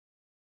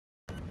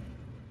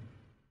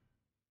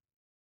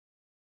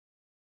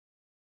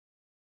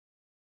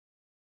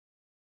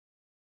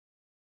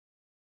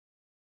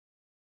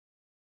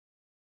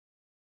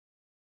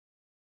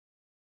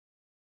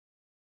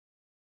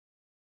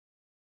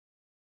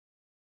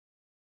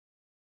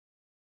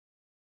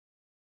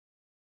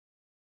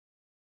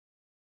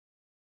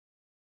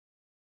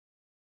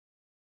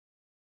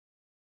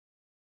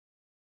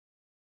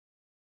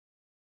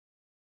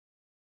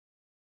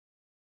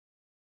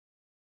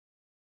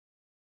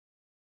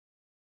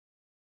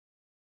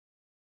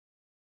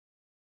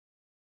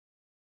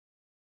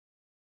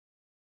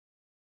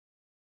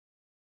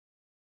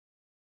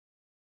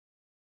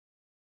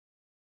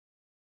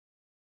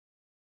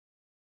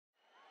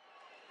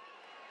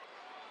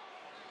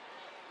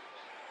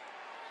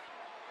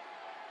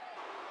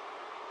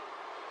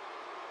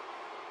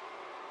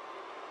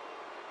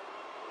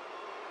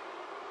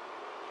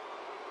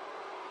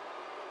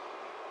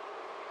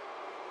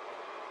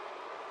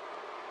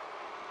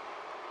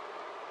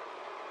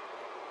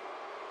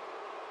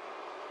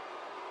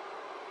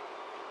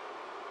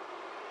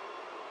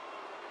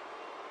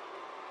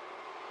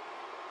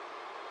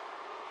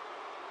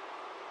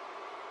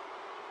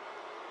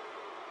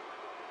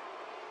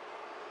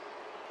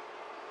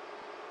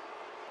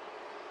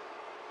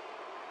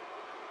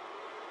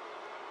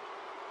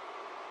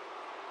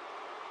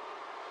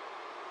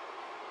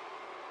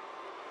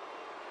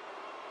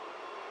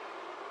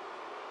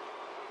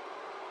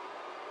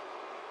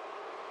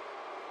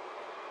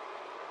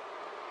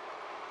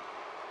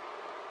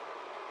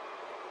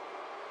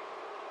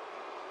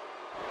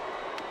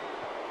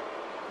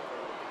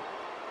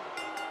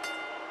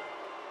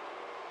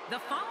The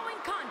following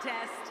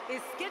contest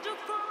is scheduled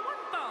for one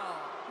fall.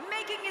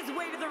 Making his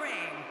way to the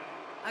ring,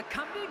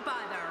 accompanied by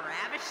the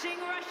ravishing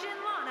Russian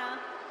Lana,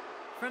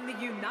 from the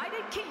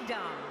United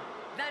Kingdom,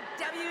 the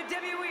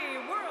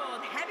WWE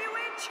World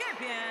Heavyweight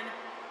Champion,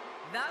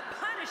 the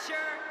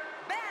Punisher,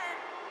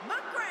 Ben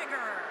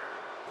McGregor.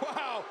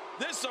 Wow,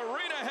 this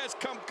arena has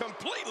come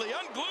completely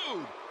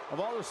unglued. Of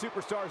all the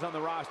superstars on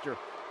the roster,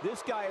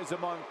 this guy is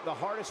among the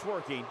hardest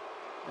working.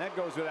 That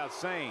goes without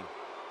saying.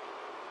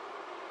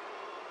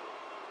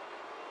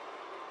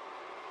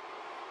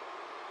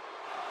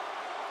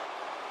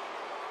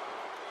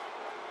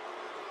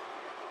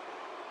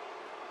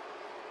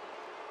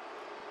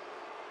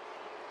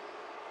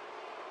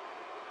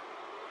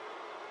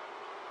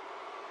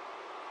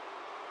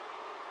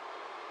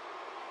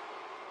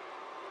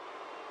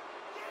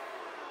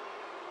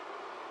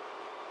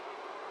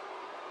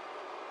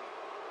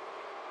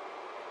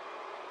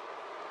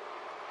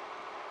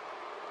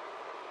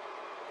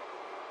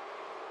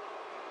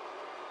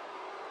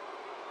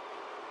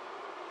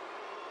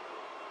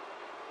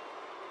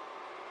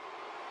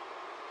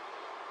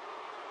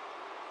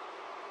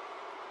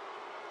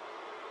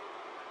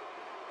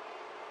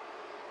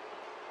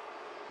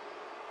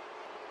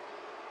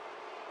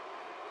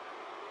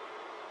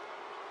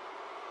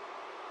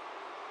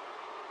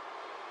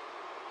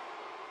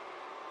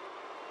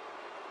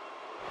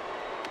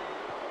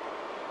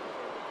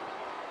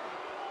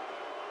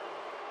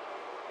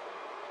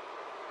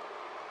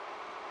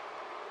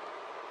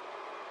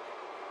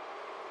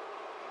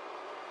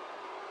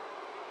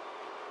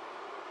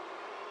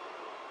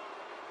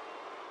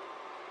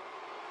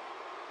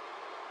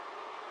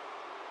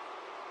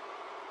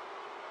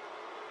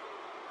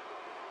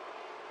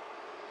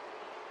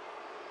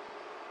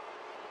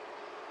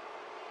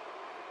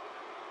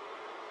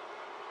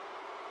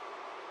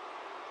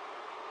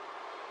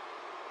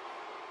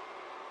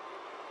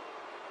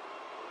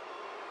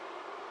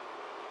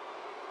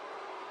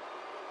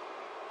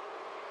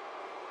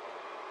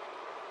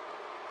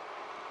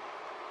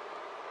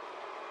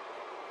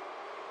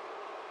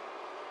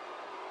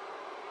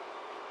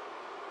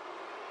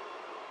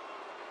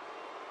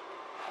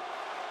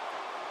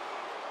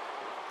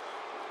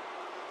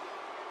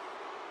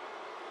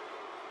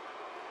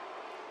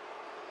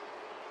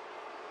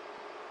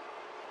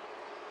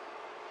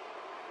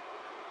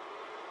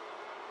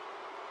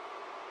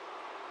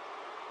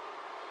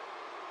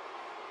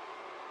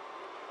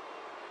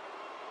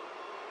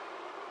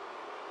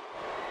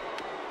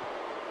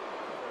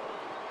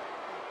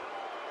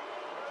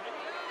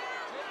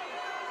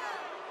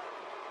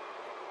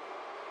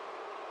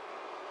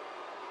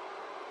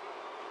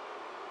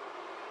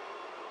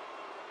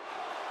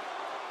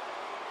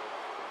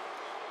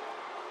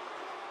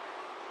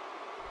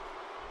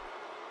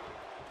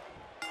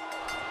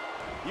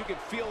 You can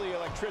feel the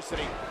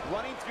electricity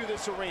running through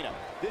this arena.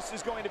 This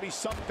is going to be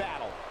some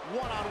battle.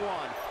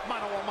 One-on-one,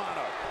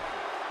 mano-a-mano.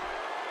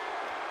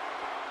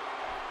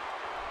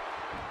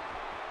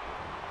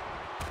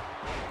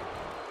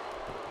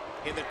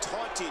 And the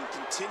taunting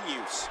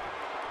continues.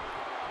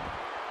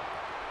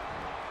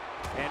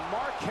 And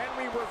Mark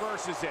Henry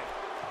reverses it.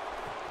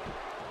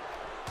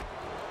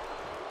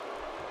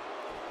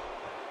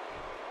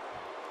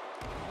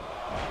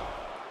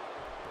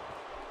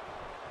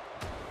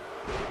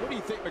 What do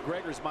you think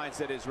McGregor's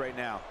mindset is right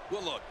now?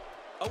 Well, look,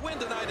 a win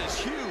tonight is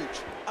huge.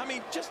 I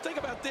mean, just think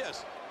about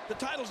this. The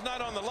title's not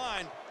on the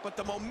line, but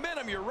the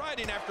momentum you're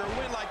riding after a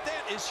win like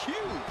that is huge.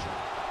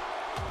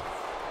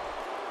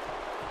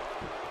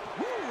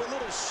 Woo, a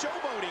little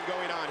showboating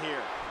going on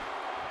here.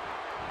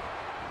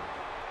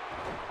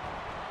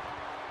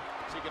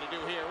 What's he going to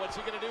do here? What's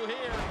he going to do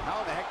here?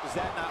 How the heck does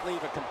that not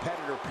leave a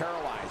competitor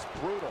paralyzed?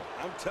 Brutal.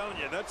 I'm telling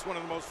you, that's one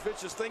of the most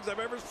vicious things I've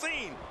ever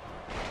seen.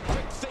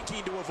 Quick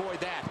thinking to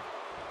avoid that.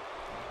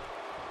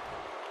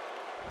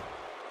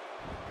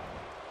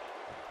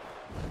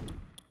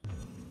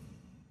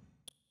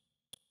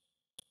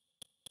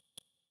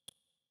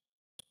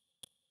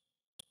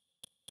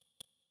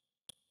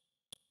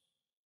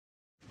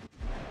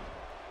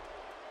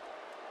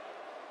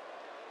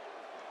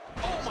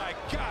 Oh my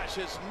gosh,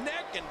 his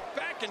neck and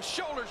back and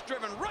shoulders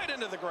driven right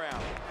into the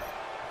ground.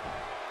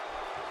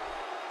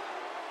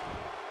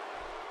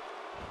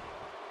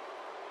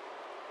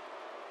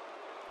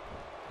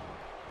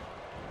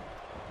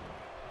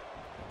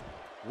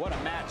 What a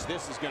match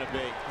this is going to be.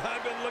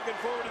 I've been looking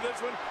forward to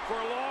this one for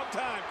a long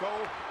time,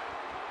 Cole.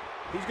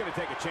 He's going to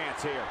take a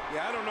chance here.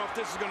 Yeah, I don't know if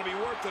this is going to be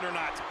worth it or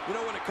not. You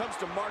know, when it comes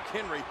to Mark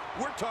Henry,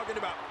 we're talking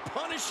about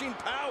punishing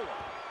power.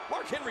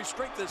 Mark Henry's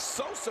strength is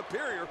so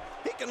superior,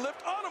 he can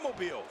lift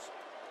automobiles.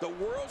 The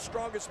world's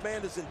strongest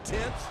man is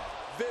intense,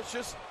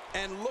 vicious,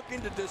 and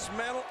looking to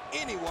dismantle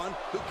anyone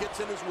who gets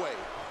in his way.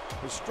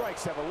 His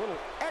strikes have a little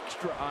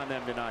extra on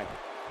them tonight.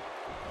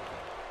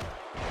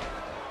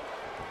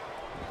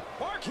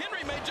 Mark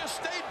Henry may just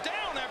stay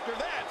down after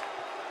that.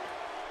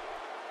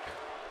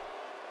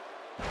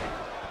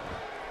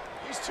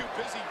 He's too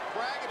busy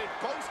bragging and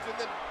boasting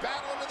than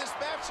battling in this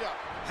matchup.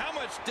 How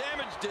much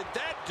damage did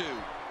that do?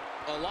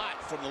 A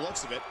lot from the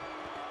looks of it.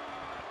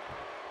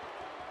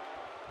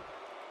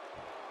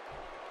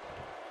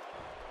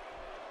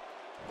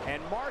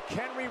 Mark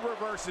Henry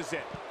reverses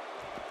it.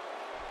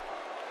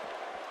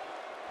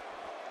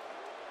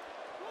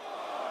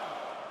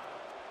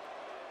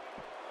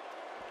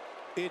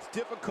 It's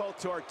difficult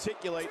to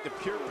articulate the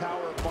pure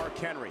power of Mark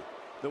Henry.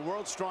 The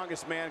world's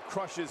strongest man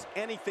crushes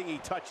anything he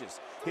touches.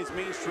 His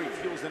mean streak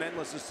fuels an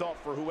endless assault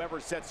for whoever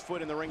sets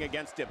foot in the ring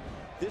against him.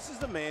 This is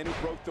the man who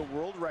broke the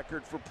world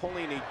record for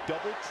pulling a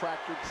double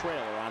tractor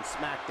trailer on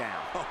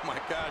SmackDown. Oh my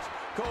gosh,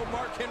 Cole,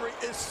 Mark Henry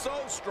is so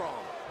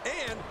strong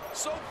and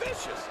so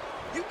vicious.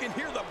 You can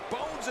hear the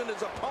bones in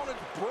his opponent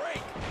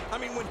break. I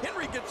mean, when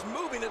Henry gets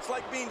moving, it's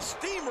like being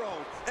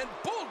steamrolled and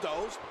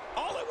bulldozed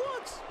all at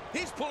once.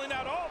 He's pulling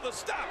out all the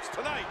stops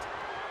tonight.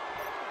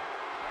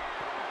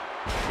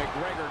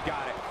 McGregor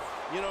got it.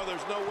 You know,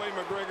 there's no way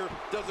McGregor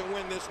doesn't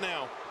win this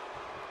now.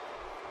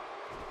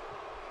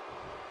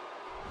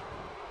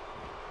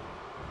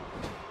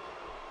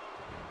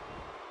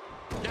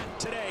 Not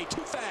today,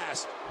 too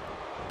fast.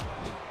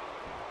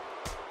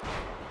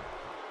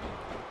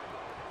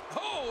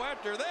 Oh,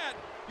 after that,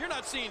 you're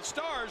not seeing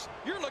stars,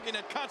 you're looking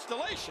at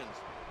constellations.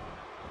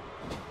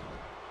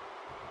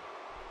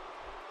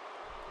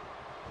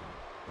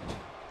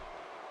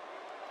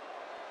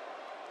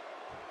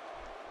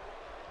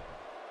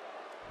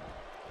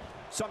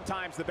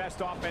 Sometimes the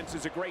best offense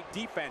is a great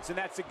defense, and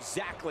that's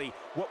exactly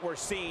what we're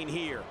seeing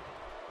here.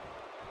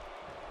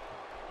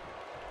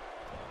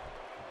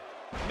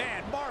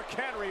 Man, Mark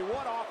Henry,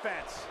 what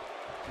offense!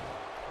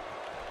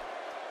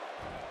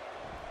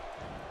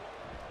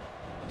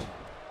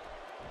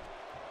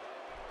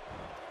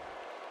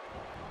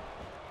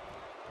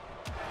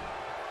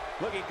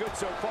 Looking good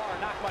so far,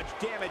 not much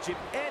damage, if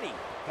any,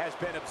 has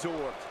been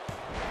absorbed.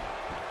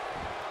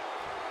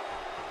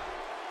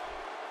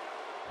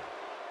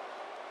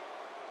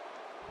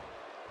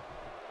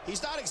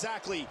 He's not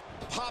exactly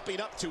popping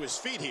up to his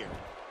feet here.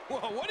 Well,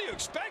 what do you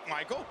expect,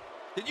 Michael?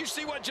 Did you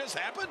see what just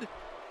happened?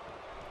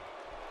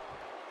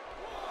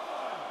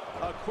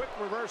 A quick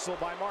reversal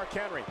by Mark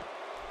Henry.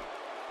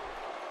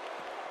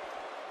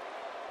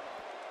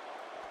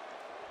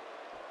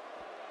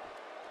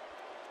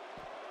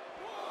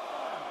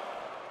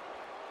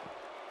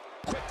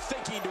 Quick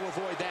thinking to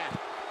avoid that.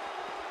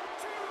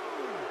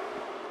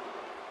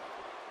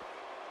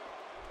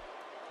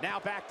 Now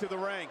back to the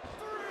ring.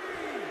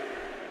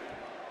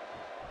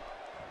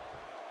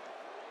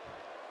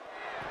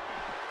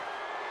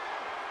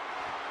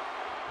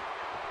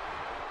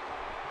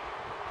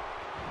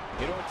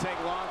 It won't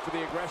take long for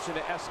the aggression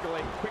to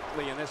escalate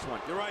quickly in this one.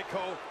 You're right,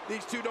 Cole.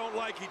 These two don't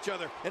like each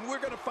other, and we're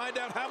going to find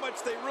out how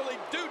much they really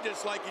do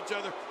dislike each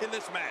other in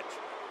this match.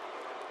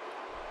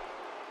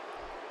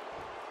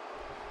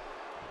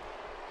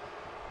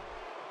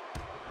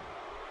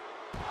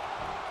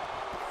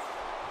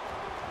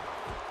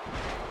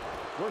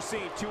 We're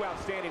seeing two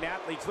outstanding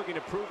athletes looking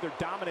to prove their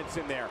dominance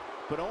in there,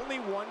 but only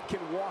one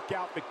can walk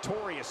out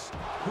victorious.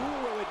 Who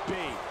will it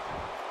be?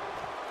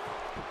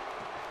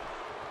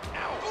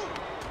 Ow! Ooh.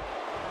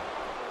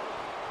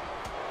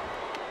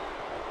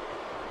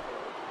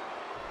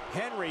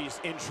 Henry's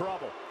in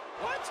trouble.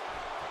 What?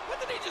 What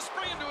did he just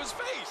spray into his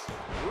face?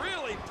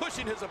 Really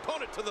pushing his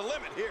opponent to the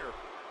limit here.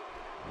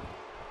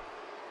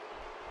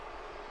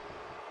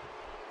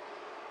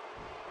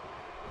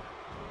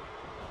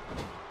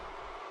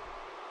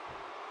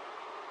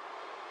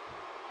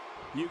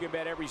 You can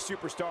bet every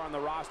superstar on the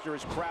roster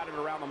is crowded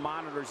around the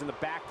monitors in the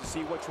back to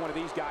see which one of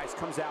these guys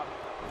comes out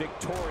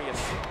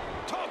victorious.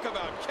 Talk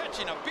about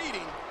catching a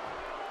beating.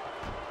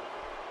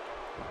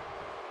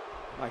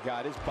 My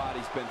God, his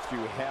body's been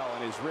through hell,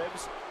 and his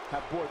ribs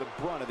have bore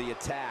the brunt of the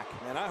attack.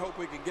 And I hope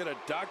we can get a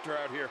doctor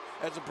out here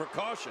as a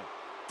precaution.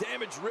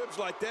 Damaged ribs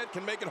like that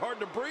can make it hard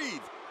to breathe.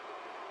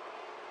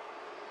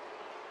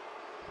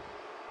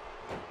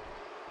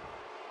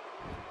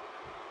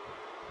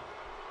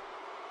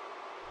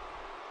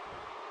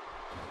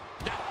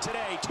 Not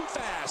today, too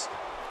fast.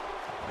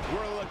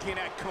 We're looking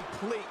at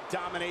complete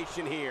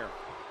domination here.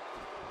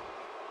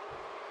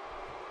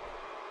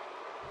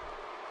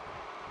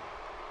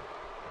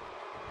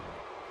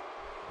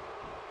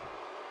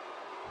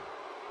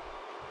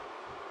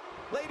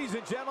 Ladies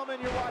and gentlemen,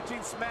 you're watching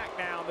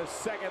SmackDown, the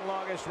second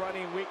longest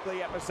running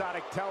weekly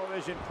episodic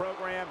television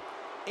program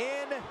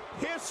in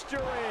history.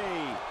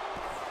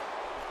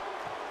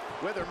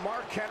 Whether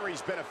Mark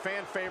Henry's been a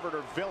fan favorite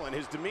or villain,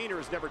 his demeanor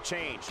has never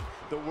changed.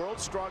 The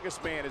world's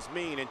strongest man is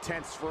mean,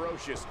 intense,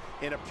 ferocious,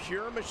 and a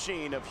pure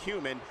machine of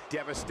human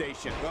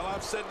devastation. Well,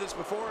 I've said this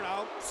before, and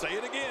I'll say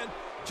it again.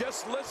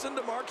 Just listen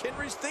to Mark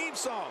Henry's theme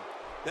song.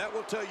 That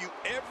will tell you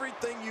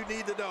everything you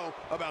need to know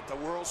about the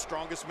world's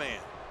strongest man.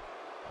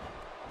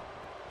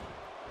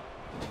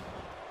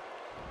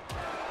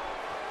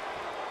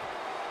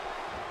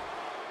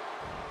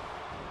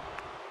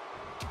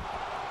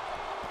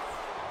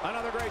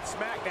 Another great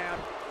SmackDown.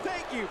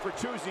 Thank you for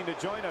choosing to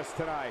join us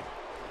tonight.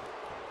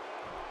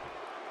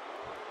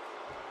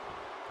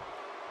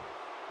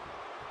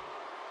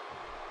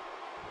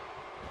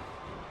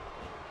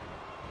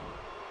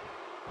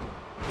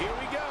 Here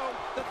we go.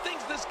 The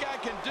things this guy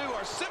can do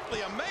are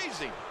simply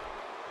amazing.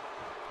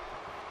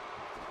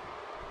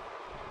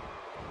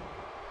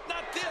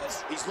 Not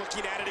he's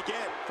looking at it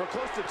again. For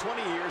close to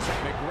 20 years,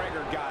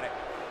 McGregor got it.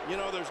 You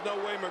know, there's no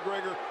way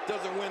McGregor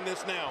doesn't win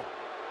this now.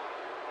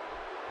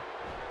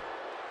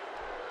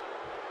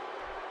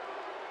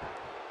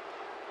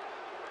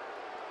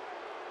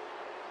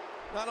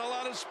 Not a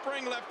lot of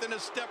spring left in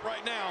his step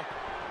right now.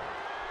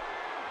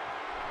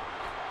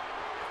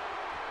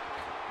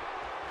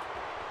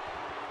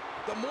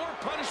 The more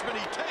punishment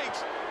he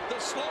takes, the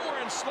slower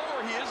and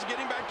slower he is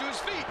getting back to his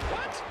feet.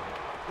 What?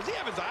 Does he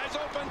have his eyes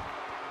open?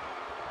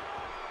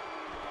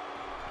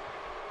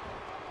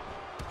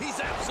 He's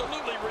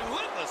absolutely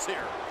relentless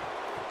here.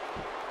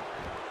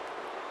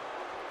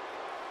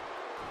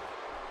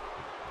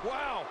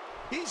 Wow,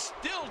 he's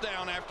still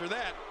down after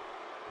that.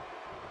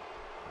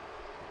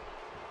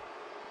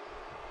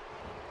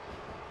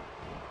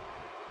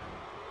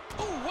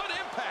 Oh, what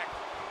impact!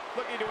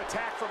 Looking to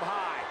attack from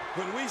high.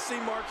 When we see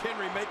Mark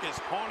Henry make his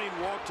haunting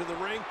walk to the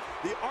ring,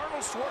 the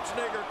Arnold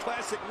Schwarzenegger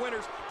Classic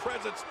winner's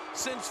presence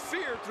sends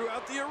fear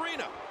throughout the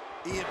arena.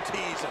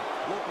 EMTs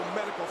and local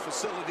medical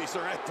facilities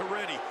are at the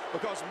ready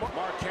because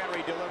Mark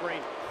Henry delivering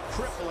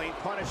crippling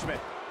punishment.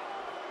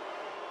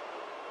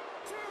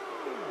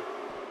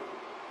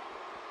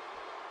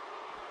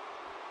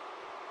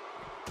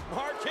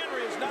 Mark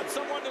Henry is not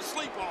someone to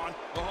sleep on.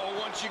 Oh,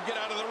 once you get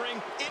out of the ring,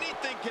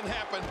 anything can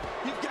happen.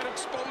 You've got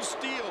exposed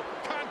steel,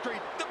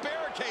 concrete, the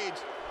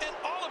barricades, and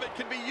all of it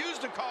can be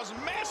used to cause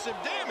massive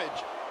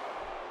damage.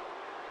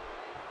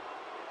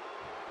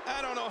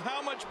 I don't know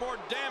how much more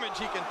damage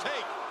he can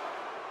take.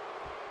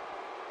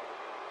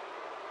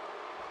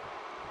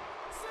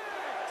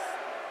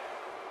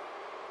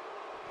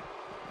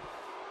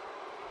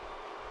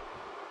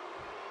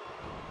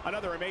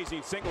 Another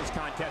amazing singles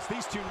contest.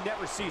 These two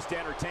never cease to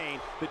entertain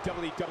the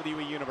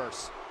WWE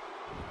Universe.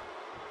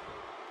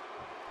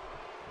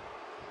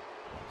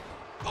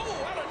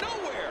 Oh, out of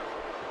nowhere!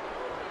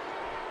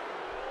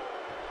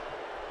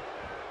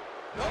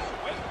 No,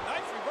 wait,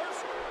 nice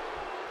reversal.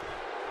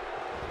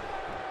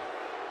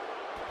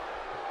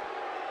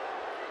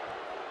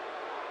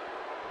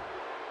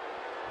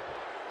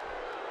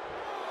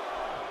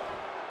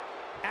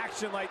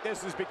 Action like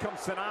this has become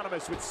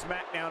synonymous with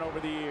SmackDown over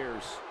the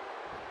years.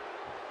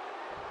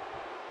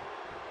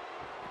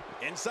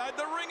 Inside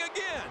the ring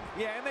again.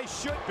 Yeah, and they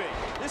should be.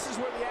 This is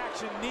where the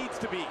action needs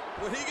to be.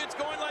 When he gets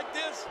going like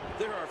this,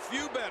 there are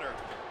few better.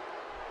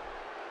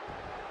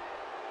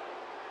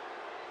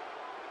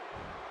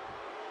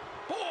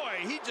 Boy,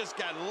 he just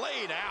got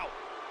laid out.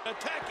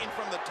 Attacking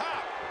from the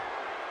top.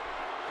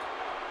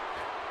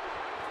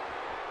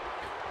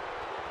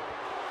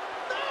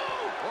 No!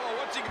 Oh,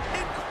 what's he...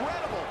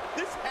 Incredible!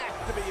 This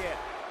has to be it.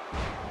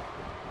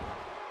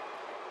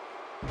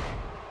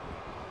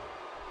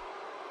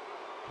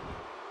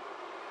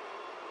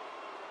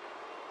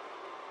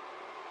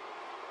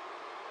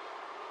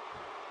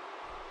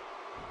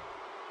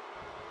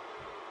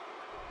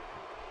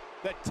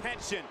 The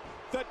tension,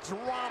 the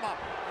drama.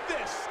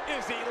 This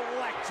is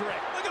electric.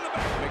 Look at the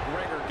back.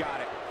 McGregor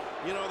got it.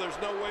 You know, there's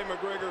no way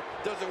McGregor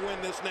doesn't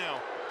win this now.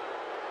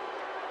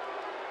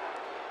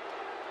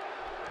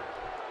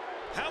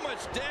 How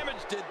much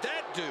damage did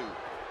that do?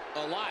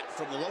 A lot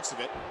from the looks of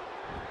it.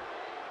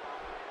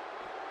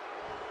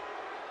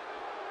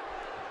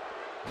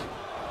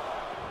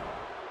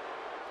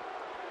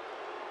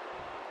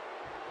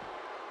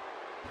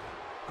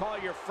 Call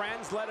your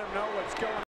friends, let them know what's going on.